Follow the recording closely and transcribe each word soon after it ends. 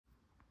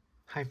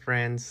Hi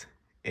friends,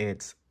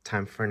 it's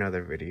time for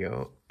another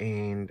video,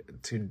 and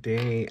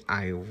today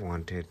I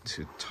wanted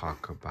to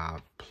talk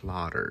about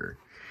Plotter.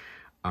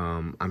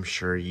 I'm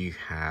sure you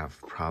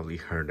have probably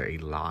heard a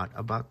lot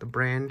about the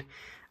brand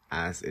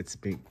as it's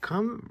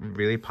become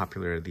really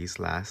popular these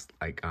last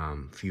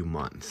few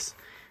months.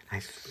 I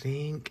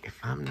think, if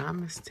I'm not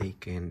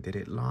mistaken, did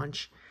it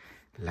launch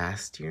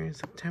last year in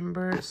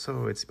September?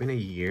 So it's been a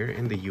year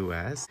in the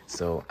US.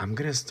 So I'm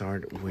gonna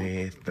start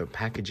with the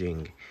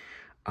packaging.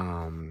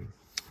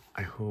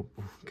 I hope,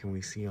 can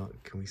we see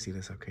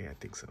this okay? I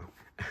think so.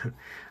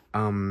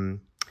 um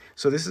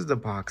so this is the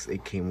box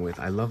it came with.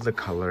 I love the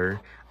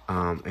color.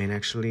 And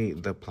actually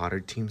the Plotter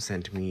team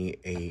sent me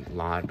a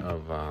lot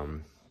of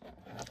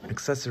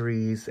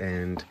accessories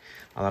and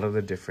a lot of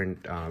the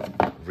different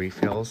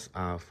refills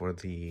for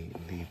the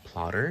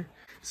Plotter.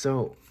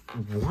 So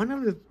one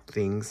of the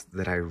things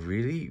that I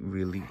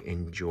really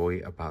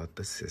enjoy about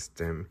the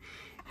system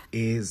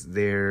is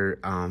their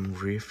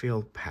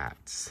refill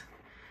pads,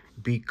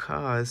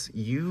 because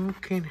you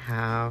can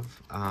have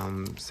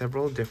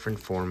several different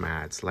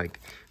formats. Like,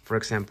 for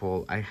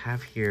example, I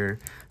have here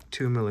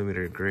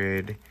 2mm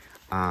grid,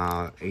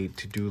 a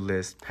to-do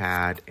list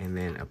pad, and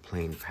then a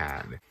plain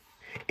pad.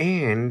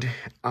 And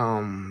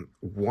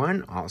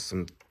one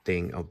awesome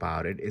thing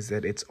about it is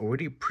that it's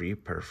already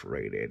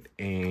pre-perforated,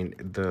 and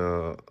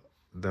the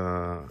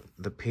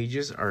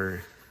pages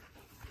are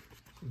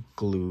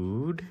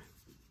glued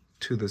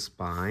to the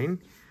spine,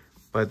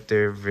 but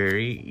they're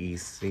very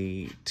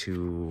easy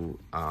to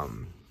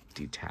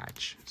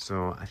detach.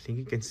 So I think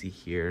you can see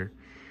here,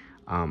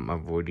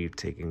 I've already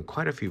taken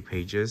quite a few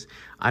pages.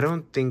 I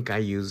don't think I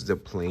use the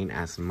plain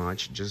as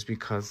much, just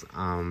because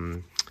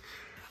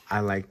I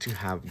like to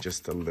have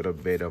just a little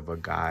bit of a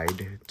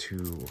guide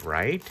to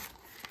write.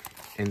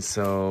 And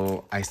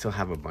so I still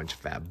have a bunch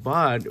of that.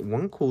 But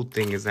one cool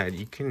thing is that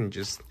you can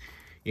just,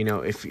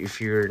 if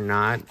you're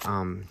not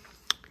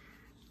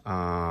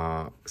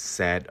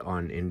set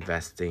on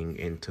investing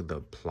into the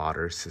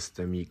Plotter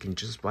system, you can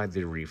just buy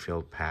the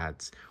refill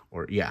pads,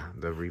 or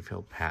the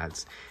refill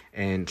pads,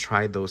 and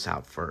try those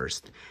out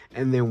first.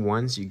 And then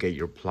once you get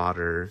your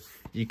Plotter,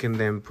 you can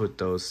then put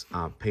those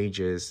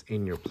pages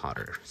in your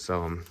Plotter.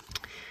 So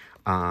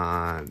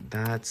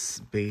that's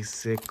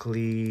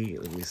basically,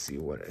 let me see,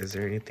 what is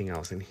there anything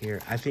else in here?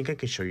 I think I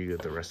can show you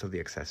the rest of the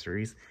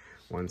accessories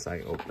once I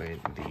open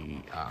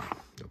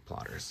the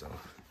Plotter.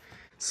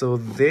 So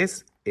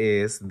this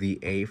is the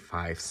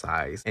A5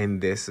 size,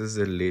 and this is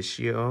the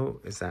Licio.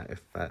 Is that,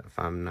 if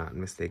I'm not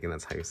mistaken,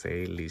 that's how you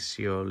say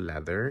Licio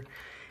leather.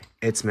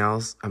 It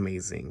smells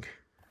amazing,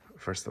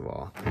 first of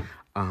all.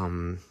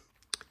 And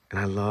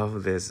I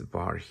love this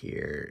bar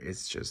here.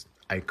 It's just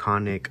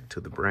iconic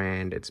to the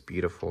brand. It's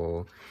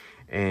beautiful,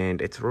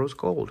 and it's rose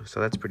gold, so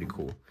that's pretty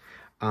cool.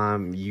 Let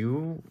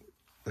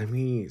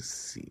me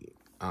see.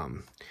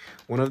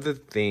 One of the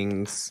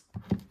things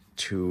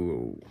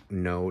to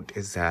note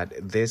is that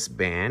this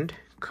band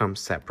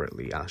comes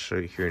separately. I'll show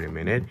you here in a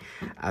minute,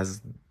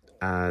 as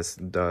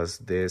does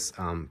this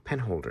pen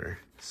holder.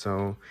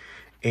 So,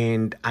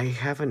 and I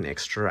have an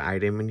extra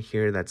item in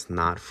here that's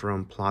not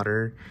from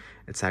Plotter.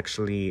 It's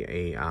actually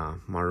a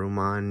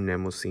Maruman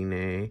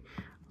Nemusine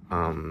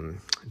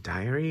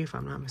diary, if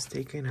I'm not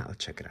mistaken. I'll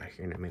check it out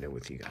here in a minute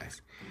with you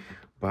guys.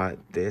 But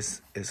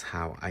this is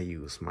how I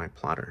use my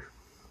Plotter.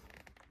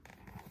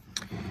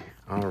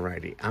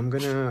 Alrighty, I'm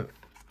gonna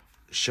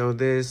show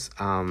this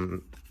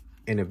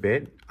in a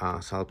bit,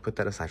 so I'll put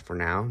that aside for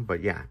now.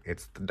 But yeah,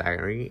 it's the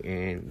diary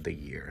and the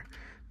year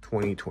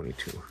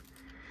 2022.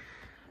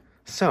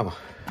 So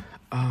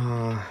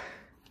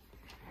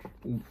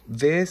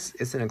this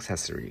is an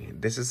accessory.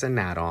 This is an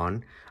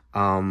add-on.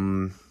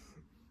 I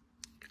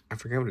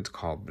forget what it's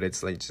called, but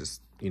it's like,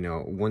 just,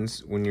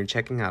 when you're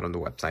checking out on the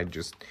website,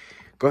 just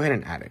go ahead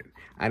and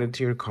add it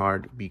to your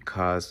cart,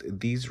 because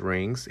these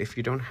rings, if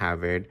you don't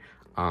have it,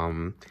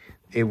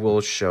 it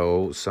will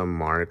show some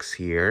marks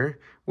here,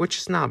 which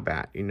is not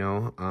bad,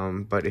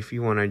 but if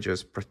you want to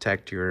just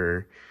protect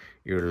your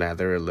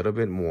leather a little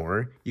bit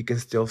more, you can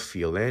still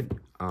feel it.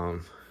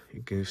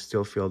 You can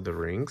still feel the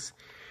rings,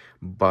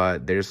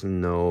 but there's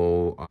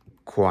no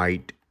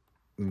quite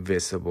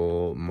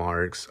visible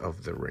marks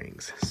of the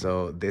rings.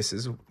 So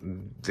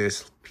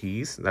this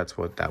piece, that's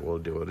what that will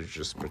do. It'll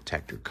just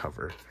protect your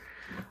cover.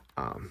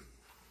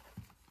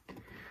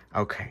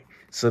 Okay,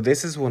 so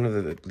this is one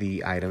of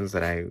the items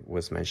that I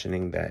was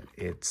mentioning, that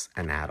it's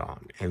an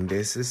add-on, and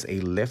this is a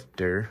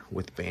lifter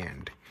with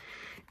band.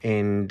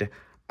 And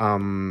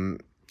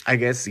I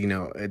guess,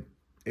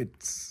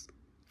 it's,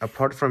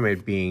 apart from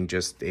it being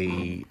just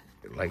a,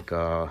 like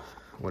a,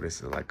 what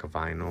is it, like a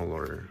vinyl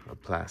or a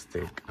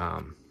plastic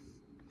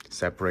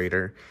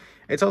separator,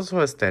 it's also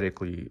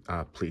aesthetically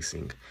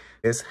pleasing.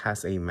 This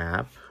has a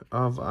map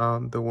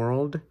of the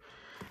world,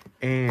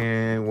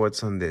 and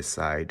what's on this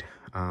side,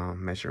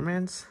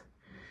 measurements.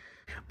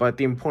 But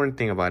the important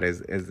thing about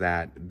it is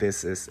that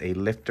this is a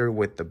lifter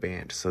with the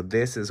band. So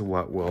this is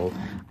what will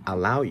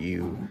allow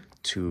you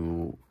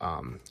to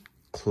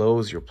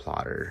close your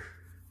Plotter.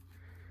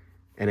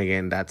 And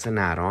again, that's an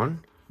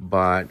add-on,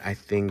 but I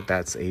think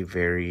that's a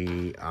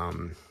very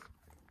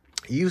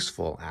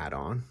useful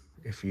add-on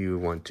if you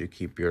want to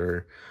keep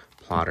your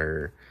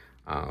plotter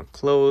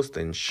closed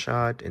and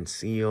shut and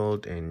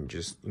sealed and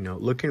just,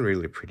 looking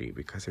really pretty,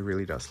 because it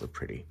really does look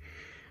pretty.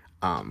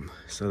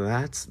 So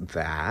that's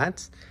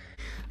that.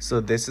 So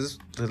this is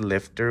the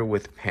lifter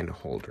with pen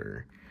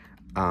holder.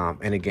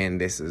 And again,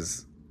 this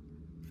is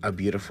a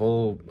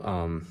beautiful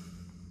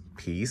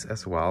piece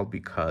as well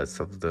because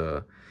of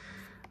the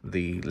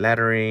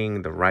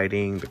lettering, the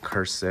writing, the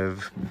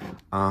cursive,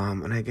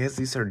 and I guess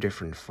these are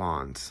different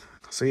fonts.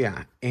 So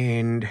yeah,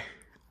 and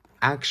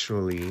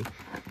actually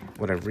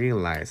what I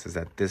realized is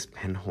that this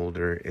pen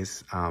holder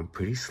is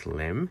pretty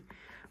slim,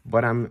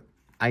 but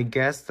I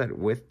guess that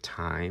with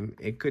time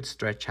it could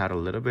stretch out a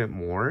little bit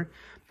more.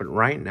 But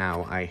right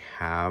now I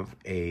have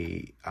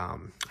a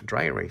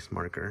dry erase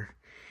marker,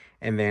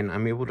 and then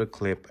I'm able to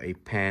clip a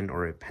pen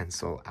or a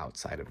pencil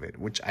outside of it,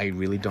 which I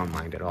really don't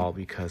mind at all,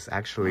 because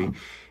actually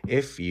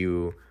if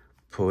you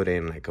put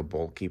in like a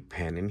bulky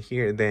pen in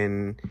here,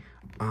 then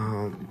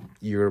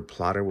your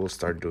plotter will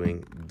start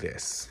doing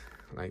this,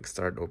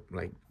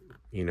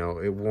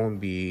 it won't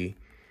be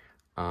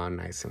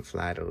nice and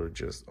flat. It'll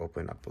just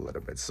open up a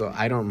little bit. So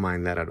I don't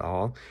mind that at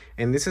all.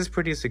 And this is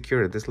pretty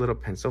secure. This little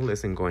pencil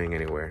isn't going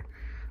anywhere.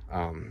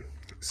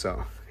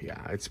 So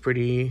yeah, it's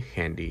pretty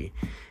handy.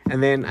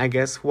 And then I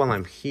guess while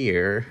I'm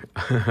here,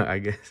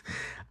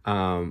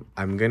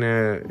 I'm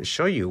gonna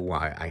show you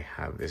why I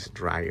have this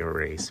dry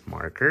erase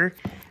marker.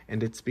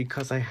 And it's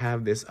because I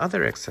have this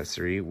other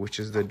accessory, which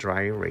is the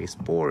dry erase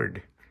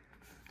board.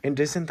 And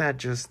isn't that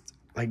just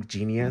like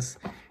genius?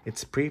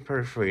 It's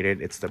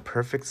pre-perforated. It's the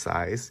perfect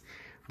size.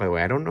 By the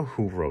way, I don't know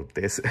who wrote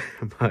this,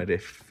 but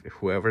if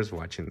whoever's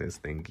watching this,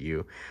 thank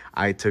you.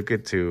 I took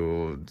it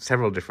to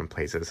several different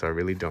places, so I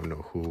really don't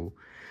know who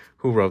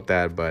wrote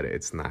that, but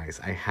it's nice.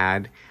 I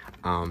had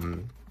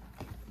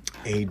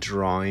a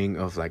drawing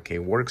of like a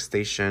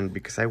workstation,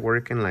 because I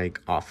work in like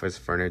office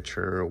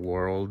furniture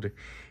world.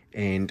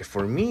 And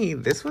for me,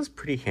 this was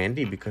pretty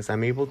handy because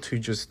I'm able to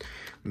just,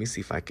 let me see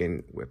if I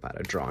can whip out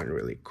a drawing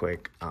really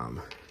quick.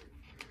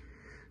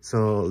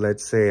 So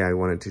let's say I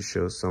wanted to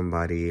show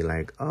somebody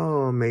like,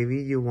 oh, maybe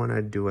you want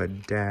to do a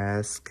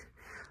desk.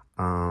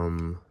 Let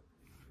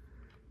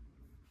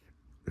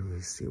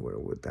me see, where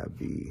would that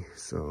be?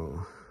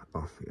 So,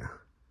 oh yeah,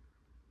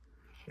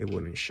 it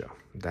wouldn't show.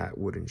 That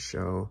wouldn't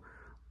show.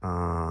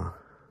 Oh,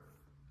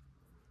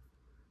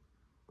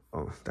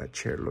 that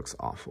chair looks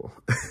awful.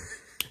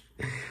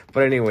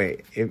 But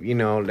anyway, if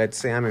let's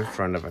say I'm in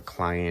front of a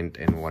client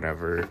and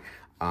whatever,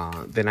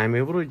 then I'm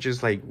able to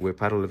just like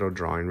whip out a little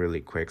drawing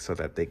really quick so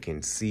that they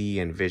can see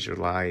and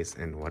visualize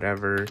and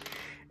whatever.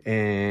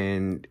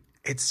 And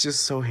it's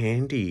just so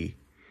handy.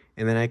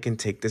 And then I can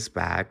take this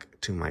back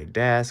to my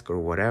desk or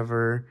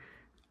whatever,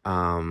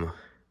 and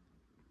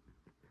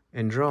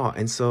draw.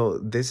 And so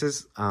this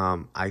is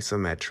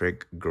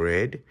isometric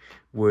grid,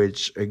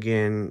 which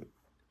again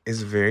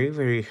is very,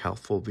 very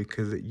helpful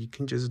because you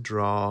can just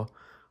draw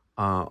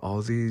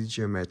all these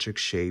geometric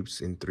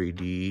shapes in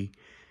 3D,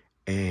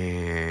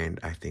 and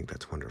I think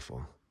that's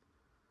wonderful.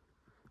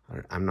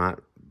 I'm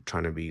not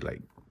trying to be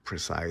like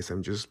precise.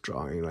 I'm just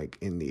drawing like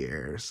in the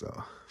air,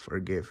 so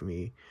forgive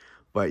me,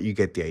 but you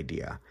get the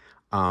idea.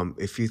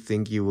 If you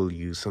think you will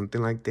use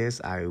something like this,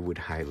 I would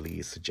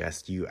highly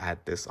suggest you add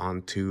this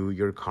onto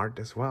your cart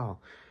as well,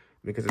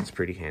 because it's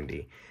pretty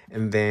handy.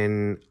 And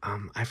then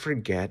I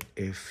forget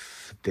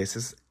if this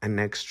is an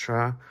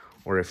extra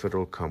or if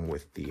it'll come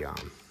with the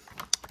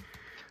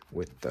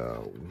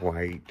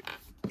white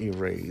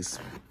erase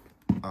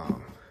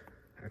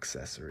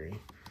accessory.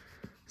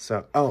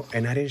 So, oh,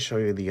 and I didn't show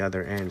you the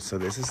other end. So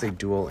this is a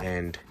dual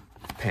end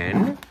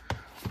pen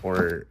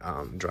or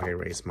dry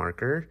erase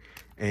marker,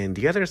 and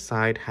the other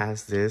side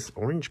has this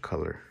orange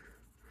color.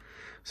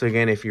 So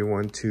again, if you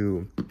want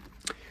to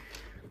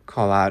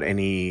call out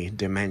any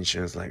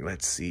dimensions, like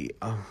let's see,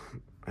 oh,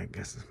 I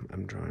guess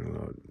I'm drawing a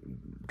little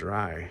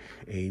dry,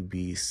 A,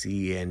 B,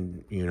 C,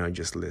 and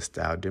just list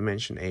out.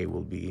 Dimension A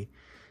will be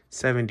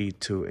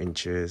 72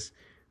 inches,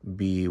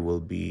 B will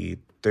be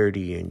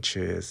 30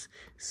 inches,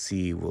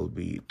 C will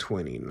be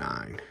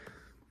 29.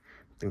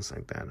 Things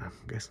like that. I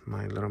guess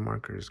my little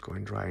marker is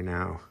going dry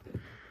now.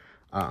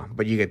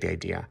 But you get the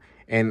idea.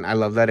 And I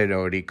love that it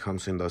already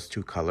comes in those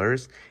two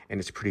colors, and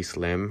it's pretty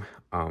slim.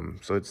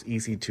 So it's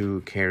easy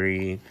to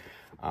carry.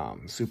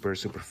 Super,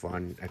 super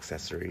fun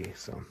accessory.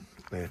 So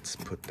let's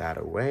put that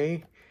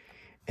away.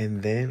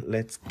 And then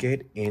let's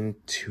get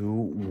into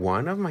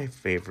one of my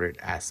favorite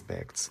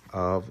aspects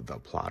of the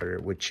plotter,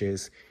 which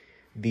is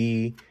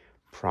the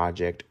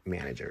project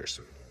managers.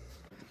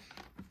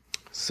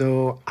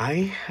 So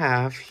I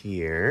have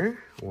here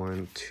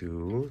 1,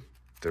 2,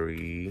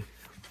 3,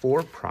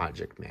 4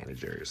 project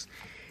managers.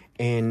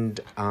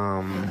 And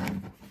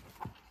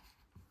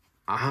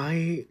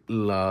I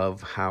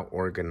love how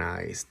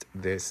organized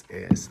this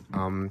is.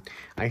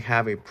 I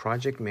have a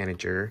project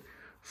manager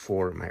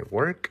for my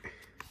work,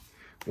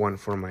 one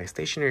for my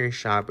stationery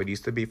shop. It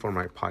used to be for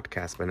my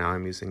podcast, but now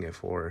I'm using it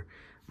for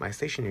my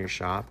stationery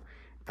shop.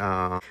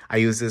 I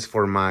use this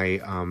for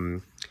my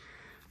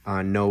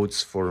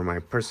notes for my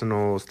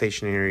personal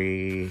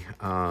stationery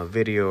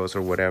videos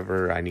or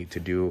whatever I need to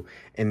do.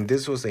 And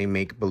this was a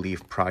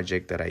make-believe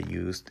project that I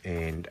used.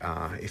 And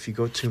if you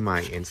go to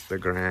my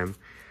Instagram,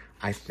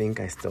 I think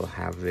I still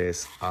have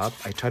this up.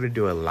 I try to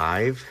do a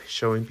live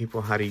showing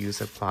people how to use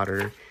a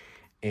plotter.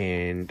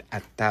 And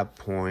at that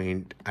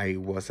point, I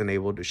wasn't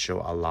able to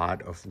show a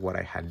lot of what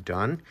I had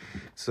done.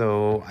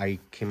 So I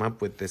came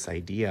up with this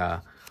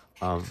idea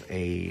of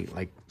a,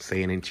 like,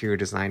 say, an interior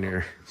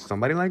designer,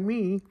 somebody like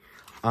me,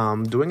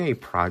 doing a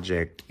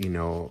project, you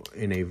know,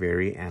 in a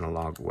very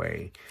analog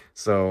way.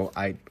 So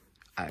I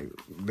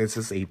this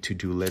is a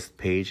to-do list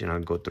page, and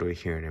I'll go through it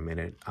here in a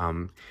minute.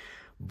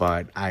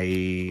 But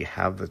I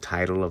have the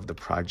title of the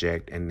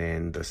project and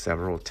then the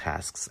several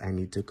tasks I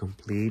need to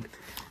complete.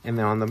 And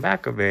then on the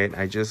back of it,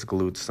 I just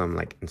glued some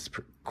like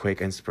quick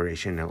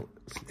inspirational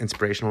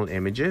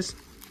images.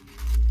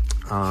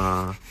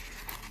 And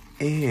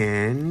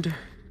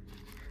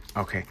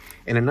okay,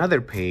 in another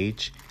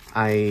page,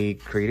 I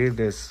created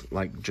this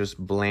like just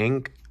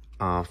blank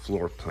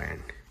floor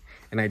plan,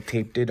 and I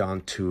taped it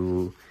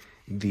onto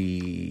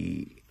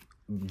the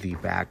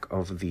back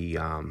of the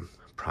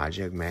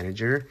project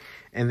manager.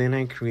 And then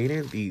I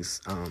created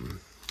these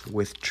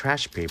with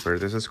trash paper.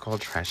 This is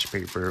called trash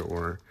paper,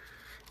 or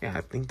yeah,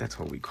 I think that's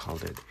what we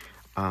called it.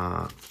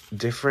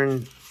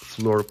 Different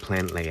floor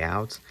plan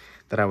layouts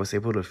that I was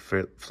able to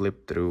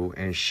flip through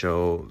and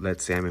show.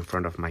 Let's say I'm in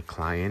front of my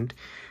client,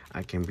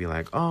 I can be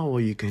like, oh,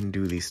 well, you can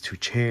do these 2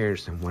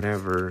 chairs and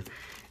whatever.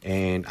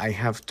 And I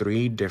have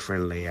 3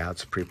 different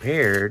layouts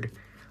prepared.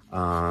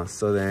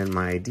 So then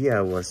my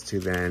idea was to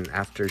then,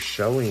 after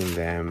showing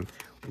them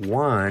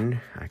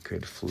one, I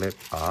could flip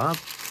up,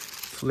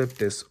 flip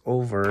this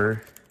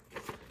over,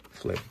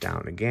 flip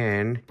down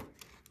again,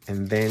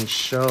 and then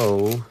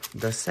show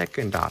the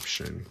second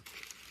option.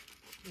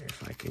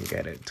 If I can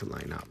get it to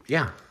line up.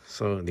 Yeah,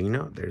 so, you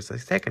know, there's a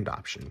second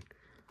option.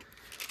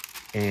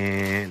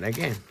 And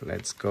again,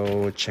 let's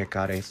go check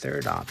out a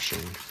third option.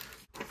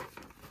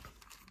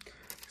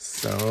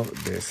 So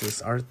this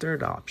is our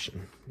third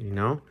option, you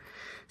know?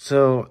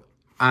 So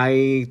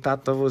I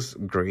thought that was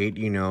great,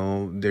 you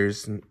know.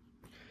 There's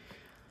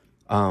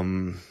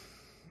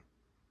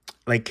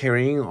like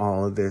carrying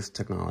all of this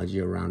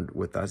technology around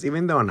with us,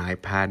 even though an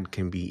iPad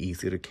can be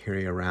easy to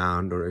carry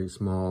around, or a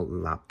small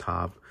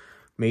laptop,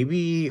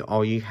 maybe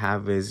all you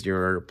have is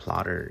your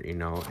plotter, you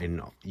know,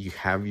 and you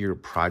have your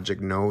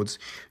project notes,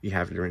 you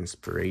have your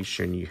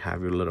inspiration, you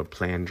have your little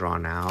plan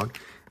drawn out,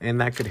 and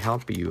that could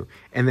help you.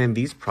 And then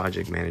these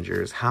project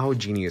managers, how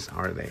genius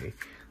are they?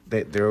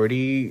 They're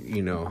already,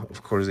 you know,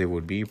 of course they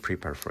would be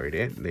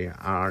pre-perforated. They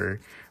are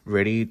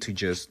ready to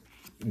just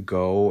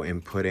go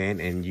and put in,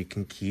 and you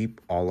can keep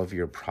all of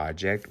your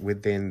project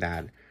within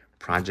that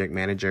project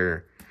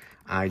manager.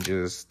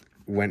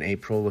 When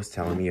April was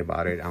telling me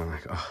about it, I'm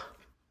like, oh,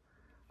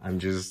 I'm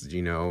just,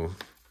 you know,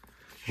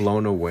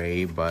 blown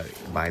away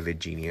by the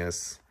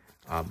genius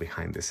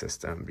behind the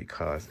system,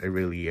 because it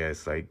really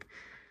is like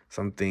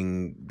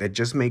something that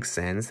just makes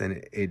sense,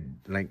 and it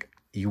like,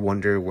 you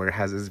wonder, where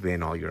has this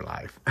been all your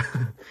life?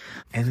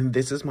 And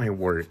this is my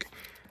work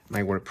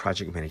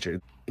project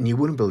manager. And you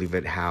wouldn't believe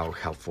it how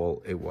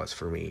helpful it was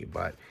for me.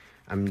 But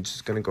I'm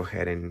just gonna go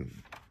ahead and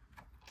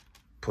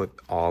put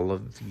all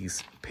of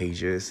these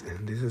pages,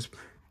 and this is,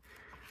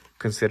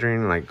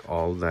 considering like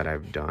all that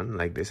I've done,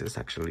 like this is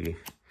actually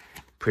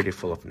pretty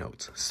full of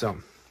notes. So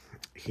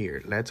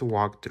here, let's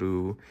walk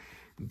through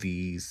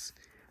these.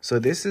 So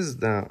this is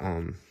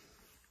the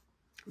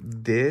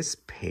this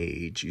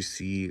page. You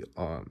see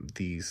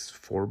these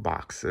 4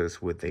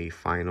 boxes with a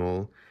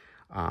final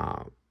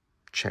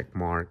check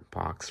mark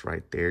box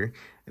right there.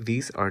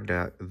 These are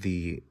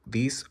the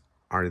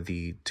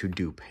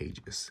to-do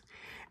pages,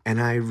 and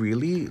I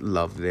really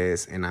love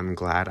this, and I'm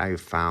glad I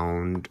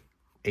found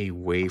a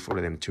way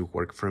for them to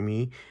work for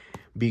me,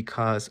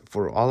 because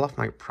for all of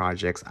my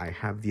projects I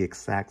have the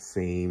exact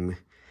same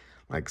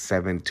like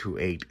 7 to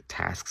 8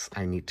 tasks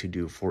I need to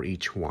do for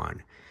each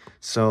one.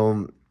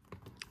 So,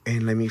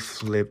 and let me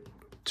flip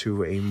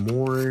to a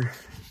more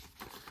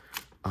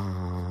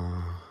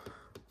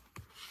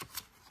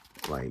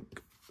like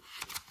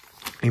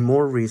a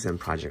more recent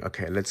project.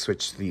 Okay, let's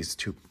switch these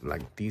two,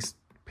 like these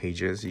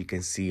pages. You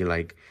can see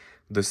like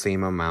the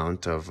same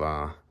amount of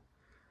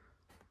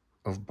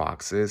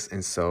boxes.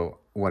 And so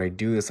what I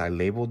do is I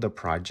label the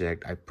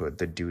project, I put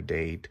the due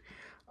date,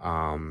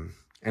 and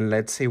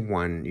let's say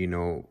one, you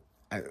know,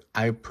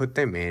 I put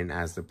them in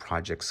as the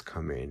projects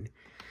come in.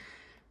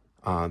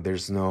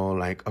 There's no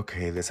like,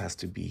 okay, this has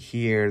to be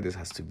here, this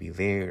has to be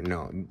there.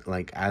 No,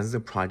 like as the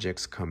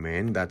projects come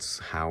in, that's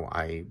how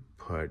I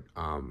put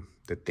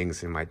the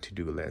things in my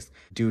to-do list.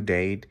 Due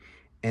date,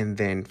 and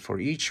then for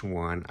each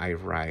one I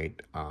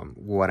write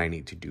what I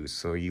need to do.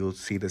 So you'll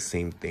see the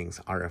same things: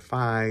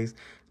 RFIs,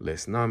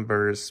 list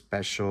numbers,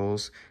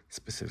 specials,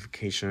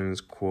 specifications,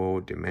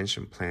 quote,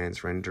 dimension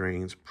plans,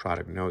 renderings,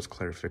 product notes,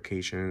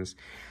 clarifications.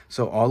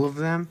 So all of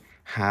them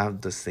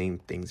have the same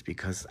things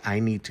because I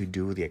need to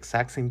do the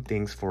exact same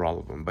things for all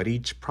of them. But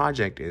each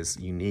project is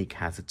unique,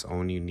 has its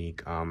own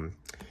unique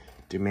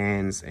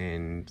demands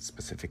and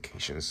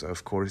specifications. So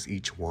of course,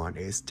 each one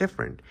is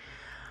different.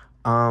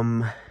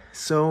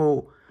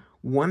 So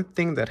one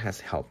thing that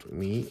has helped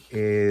me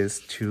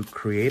is to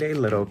create a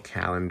little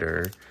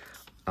calendar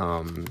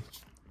and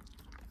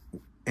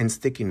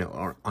sticky note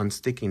or on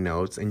sticky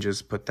notes and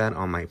just put that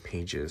on my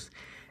pages.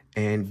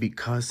 And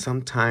because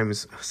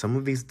sometimes some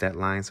of these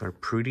deadlines are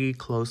pretty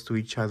close to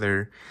each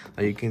other,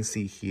 like you can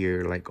see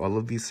here, like all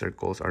of these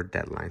circles are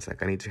deadlines.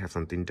 Like I need to have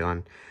something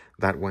done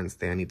that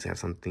Wednesday. I need to have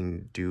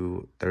something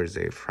due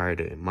Thursday,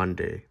 Friday,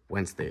 Monday,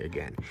 Wednesday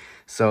again.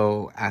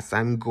 So as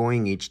I'm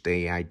going each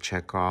day, I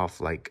check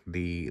off like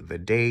the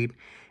date,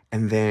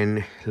 and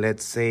then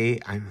let's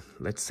say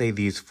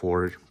these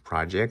 4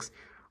 projects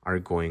are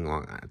going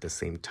on at the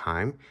same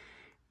time.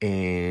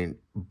 And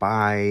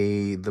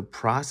by the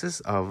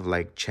process of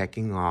like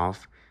checking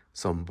off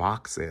some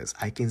boxes,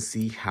 I can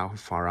see how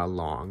far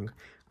along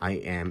I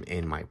am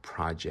in my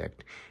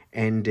project.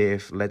 And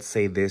if, let's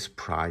say, this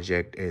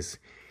project is,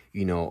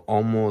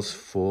 almost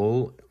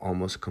full,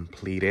 almost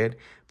completed,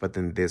 but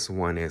then this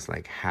one is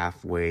like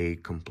halfway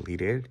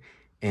completed,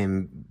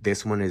 and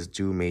this one is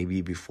due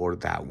maybe before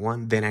that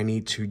one, then I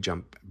need to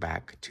jump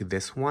back to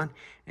this one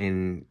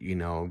and,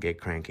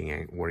 get cranking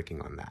and working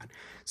on that.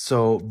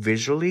 So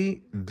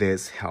visually,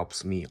 this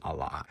helps me a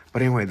lot.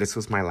 But anyway, this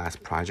was my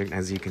last project.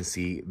 As you can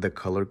see, the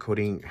color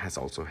coding has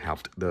also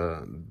helped.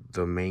 The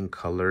main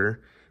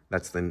color,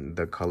 that's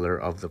the color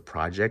of the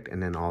project,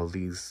 and then all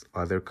these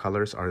other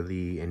colors are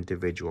the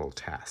individual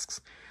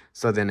tasks.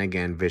 So then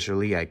again,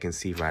 visually, I can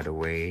see right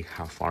away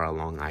how far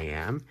along I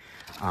am.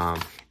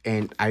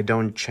 And I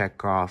don't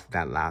check off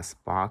that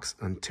last box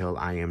until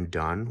I am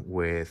done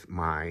with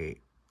my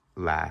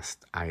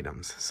last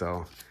items.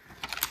 So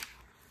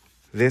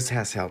this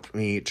has helped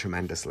me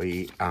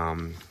tremendously.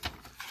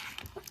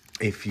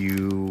 If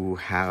you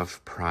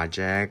have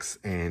projects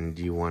and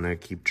you want to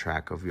keep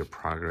track of your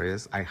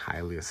progress, I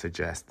highly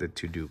suggest the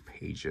to-do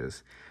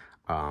pages.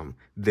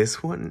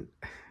 This one,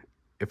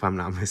 if I'm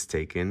not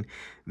mistaken,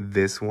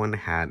 this one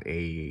had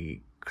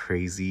a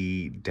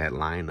crazy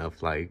deadline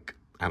of like,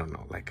 I don't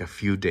know, like a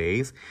few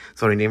days.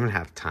 So I didn't even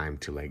have time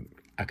to like,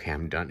 okay,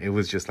 I'm done. It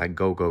was just like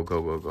go, go,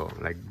 go, go, go.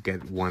 Like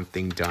get one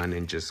thing done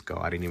and just go.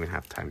 I didn't even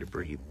have time to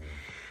breathe.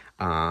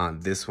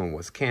 This one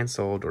was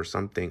canceled or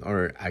something,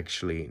 or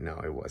actually, no,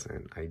 it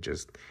wasn't.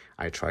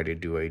 I tried to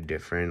do a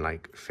different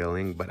like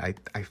filling, but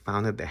I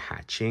found that the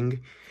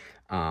hatching,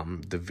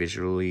 the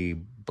visually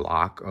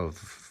block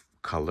of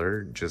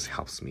color just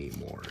helps me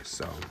more.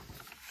 So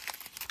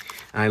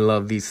I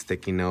love these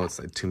sticky notes.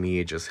 To me,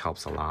 it just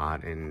helps a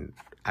lot and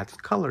adds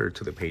color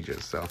to the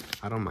pages. So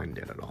I don't mind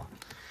it at all.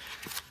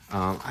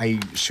 I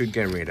should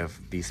get rid of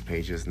these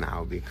pages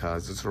now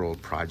because those are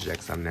old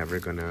projects. I'm never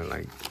gonna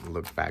like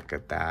look back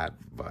at that,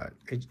 but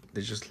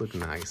they just look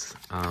nice.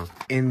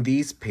 In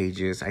these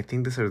pages, I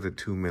think these are the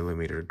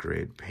 2mm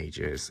grid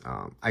pages.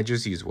 I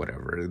just use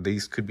whatever.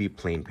 These could be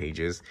plain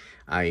pages.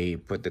 I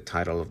put the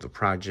title of the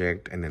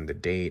project and then the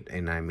date,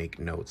 and I make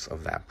notes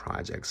of that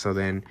project. So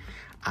then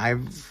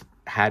I've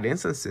had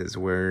instances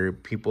where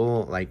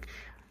people like,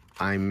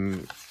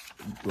 I'm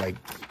like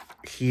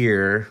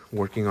here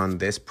working on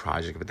this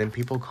project, but then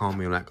people call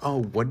me like,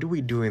 oh, what do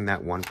we do in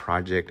that one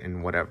project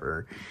and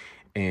whatever,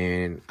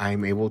 and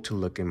I'm able to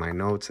look in my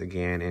notes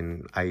again,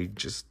 and I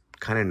just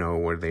kind of know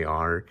where they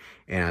are,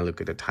 and I look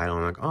at the title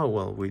and I'm like, oh,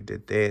 well, we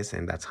did this,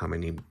 and that's how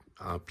many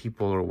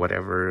people or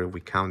whatever we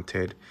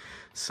counted.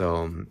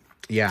 So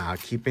yeah,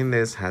 keeping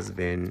this has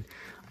been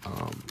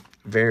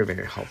very,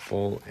 very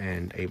helpful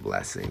and a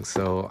blessing.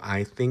 So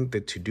I think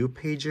the to-do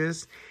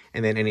pages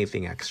and then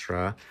anything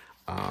extra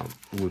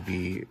would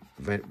be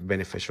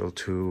beneficial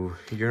to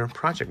your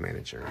project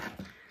manager.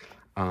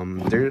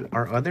 There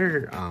are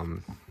other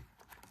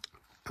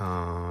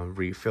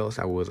refills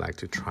I would like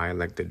to try,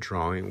 like the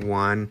drawing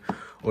one,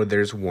 or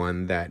there's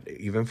one that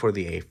even for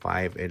the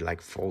A5, it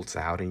like folds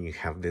out and you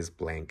have this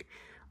blank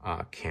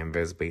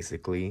canvas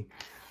basically.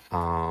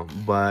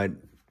 But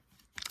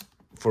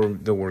for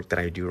the work that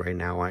I do right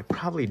now, I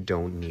probably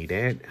don't need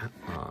it.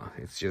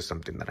 It's just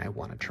something that I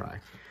want to try.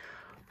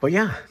 But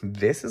yeah,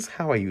 this is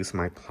how I use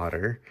my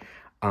plotter.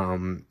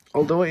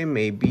 Although it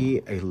may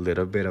be a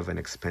little bit of an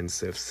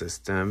expensive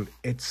system,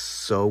 it's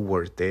so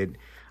worth it.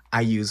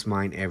 I use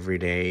mine every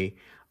day.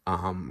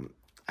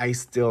 I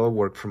still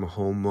work from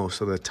home most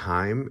of the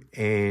time,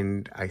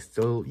 and I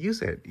still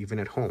use it even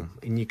at home.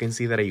 And you can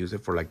see that I use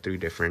it for like 3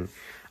 different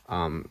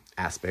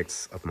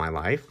aspects of my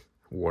life: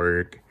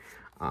 work,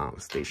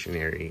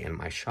 stationery, and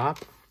my shop.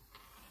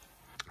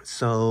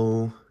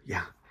 So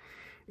yeah,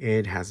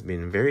 it has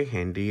been very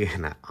handy,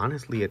 and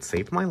honestly, it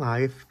saved my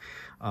life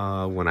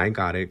when I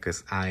got it,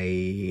 because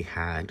I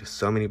had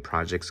so many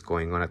projects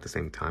going on at the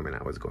same time and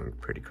I was going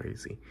pretty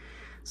crazy.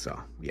 So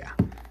yeah,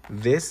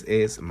 this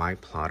is my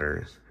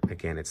plotter.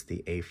 Again, it's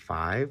the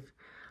A5,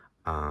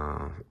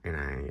 and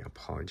I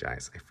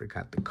apologize, I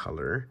forgot the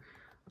color.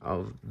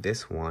 of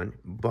this one,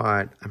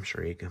 but I'm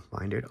sure you can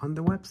find it on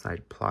the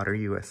website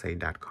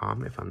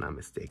plotterusa.com if I'm not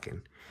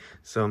mistaken.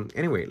 So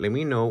anyway, let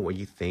me know what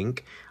you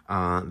think.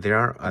 There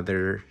are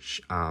other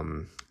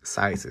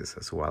sizes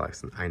as well.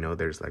 I know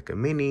there's like a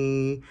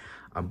mini,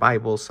 a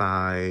Bible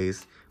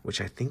size,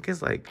 which I think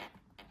is like,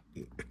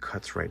 it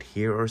cuts right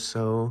here or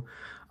so.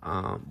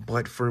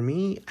 But for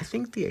me, I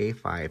think the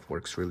A5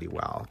 works really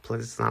well.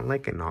 Plus, it's not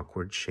like an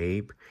awkward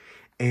shape.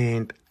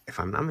 And if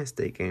I'm not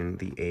mistaken,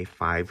 the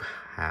A5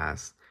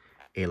 has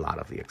a lot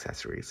of the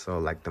accessories. So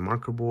like the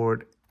marker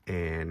board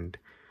and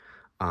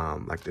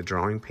like the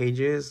drawing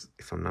pages,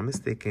 if I'm not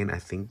mistaken, I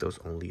think those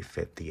only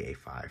fit the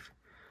A5.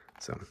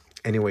 So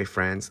anyway,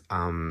 friends,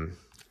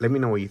 let me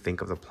know what you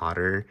think of the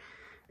plotter.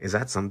 Is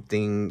that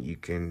something you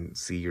can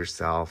see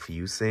yourself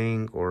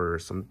using, or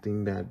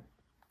something that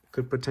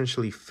could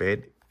potentially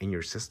fit in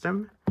your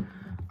system?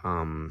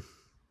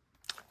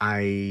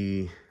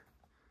 I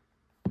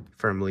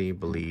firmly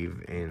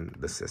believe in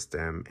the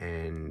system,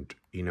 and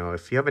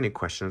if you have any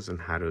questions on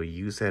how to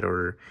use it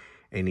or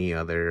any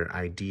other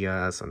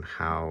ideas on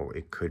how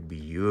it could be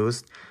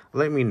used,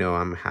 let me know.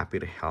 I'm happy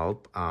to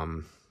help.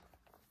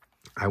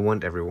 I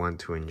want everyone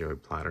to enjoy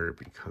Plotter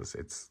because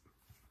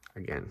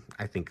again,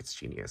 I think it's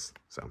genius.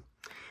 So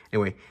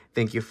anyway,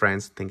 thank you,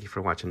 friends. Thank you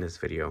for watching this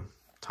video.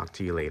 Talk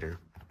to you later.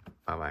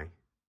 Bye-bye.